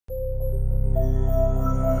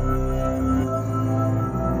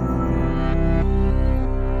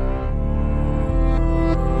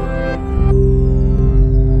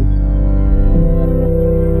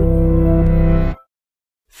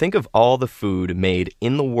Think of all the food made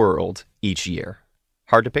in the world each year.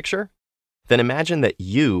 Hard to picture? Then imagine that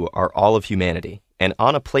you are all of humanity, and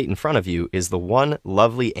on a plate in front of you is the one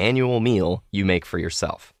lovely annual meal you make for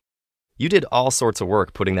yourself. You did all sorts of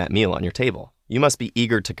work putting that meal on your table. You must be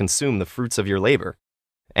eager to consume the fruits of your labor,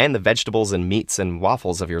 and the vegetables and meats and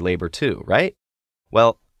waffles of your labor too, right?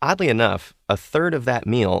 Well, oddly enough, a third of that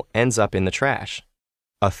meal ends up in the trash.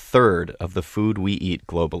 A third of the food we eat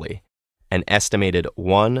globally, an estimated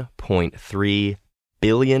 1.3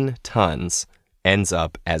 billion tons, ends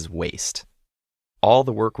up as waste. All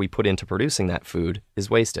the work we put into producing that food is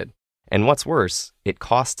wasted. And what's worse, it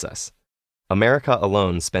costs us. America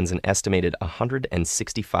alone spends an estimated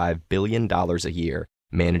 $165 billion a year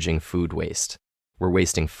managing food waste. We're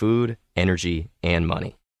wasting food, energy, and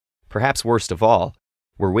money. Perhaps worst of all,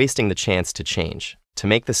 we're wasting the chance to change, to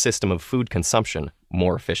make the system of food consumption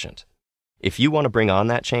more efficient. If you want to bring on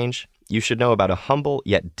that change, you should know about a humble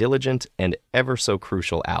yet diligent and ever so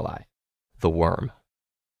crucial ally, the worm.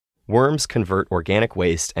 Worms convert organic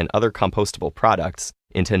waste and other compostable products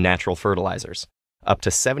into natural fertilizers. Up to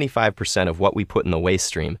 75% of what we put in the waste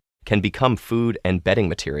stream can become food and bedding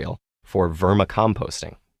material for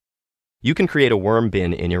vermicomposting. You can create a worm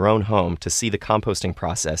bin in your own home to see the composting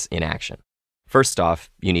process in action. First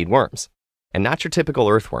off, you need worms, and not your typical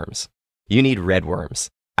earthworms. You need red worms,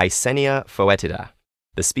 Eisenia foetida,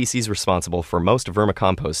 the species responsible for most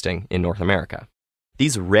vermicomposting in North America.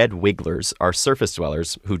 These red wigglers are surface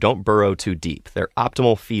dwellers who don't burrow too deep. They're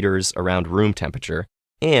optimal feeders around room temperature,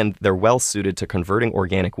 and they're well suited to converting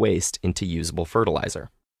organic waste into usable fertilizer.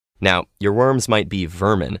 Now, your worms might be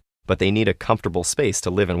vermin, but they need a comfortable space to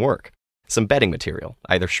live and work. Some bedding material,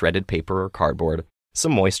 either shredded paper or cardboard,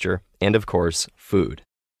 some moisture, and of course, food.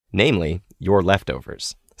 Namely, your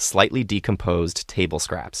leftovers, slightly decomposed table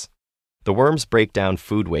scraps. The worms break down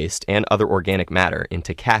food waste and other organic matter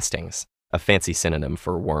into castings, a fancy synonym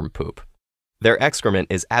for worm poop. Their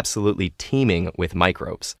excrement is absolutely teeming with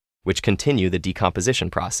microbes, which continue the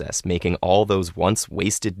decomposition process, making all those once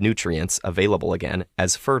wasted nutrients available again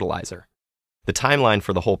as fertilizer. The timeline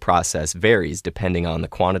for the whole process varies depending on the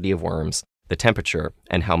quantity of worms, the temperature,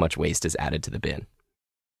 and how much waste is added to the bin.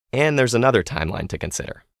 And there's another timeline to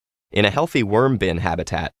consider. In a healthy worm bin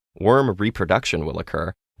habitat, worm reproduction will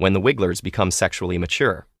occur when the wigglers become sexually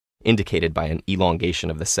mature, indicated by an elongation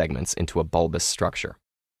of the segments into a bulbous structure.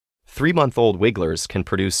 3-month-old wigglers can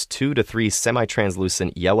produce 2 to 3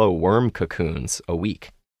 semi-translucent yellow worm cocoons a week.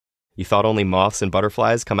 You thought only moths and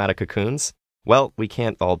butterflies come out of cocoons? Well, we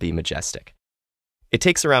can't all be majestic. It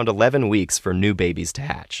takes around 11 weeks for new babies to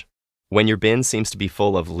hatch. When your bin seems to be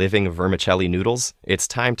full of living vermicelli noodles, it's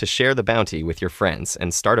time to share the bounty with your friends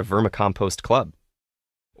and start a vermicompost club.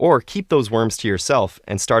 Or keep those worms to yourself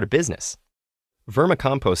and start a business.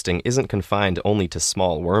 Vermicomposting isn't confined only to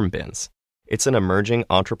small worm bins. It's an emerging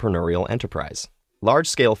entrepreneurial enterprise.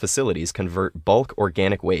 Large-scale facilities convert bulk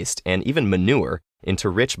organic waste and even manure into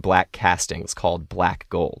rich black castings called black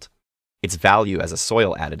gold. Its value as a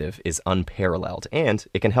soil additive is unparalleled, and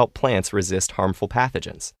it can help plants resist harmful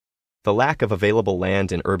pathogens. The lack of available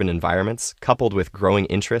land in urban environments, coupled with growing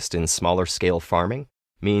interest in smaller-scale farming,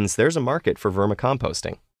 means there's a market for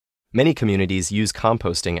vermicomposting. Many communities use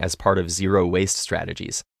composting as part of zero-waste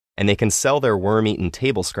strategies, and they can sell their worm-eaten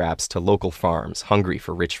table scraps to local farms hungry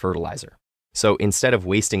for rich fertilizer. So instead of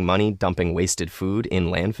wasting money dumping wasted food in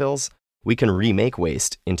landfills, we can remake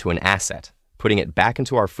waste into an asset, putting it back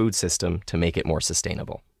into our food system to make it more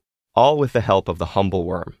sustainable. All with the help of the humble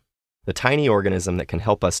worm, the tiny organism that can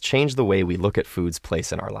help us change the way we look at food's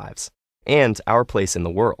place in our lives, and our place in the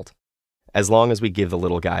world, as long as we give the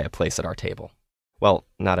little guy a place at our table. Well,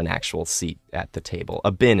 not an actual seat at the table.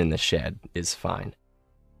 A bin in the shed is fine.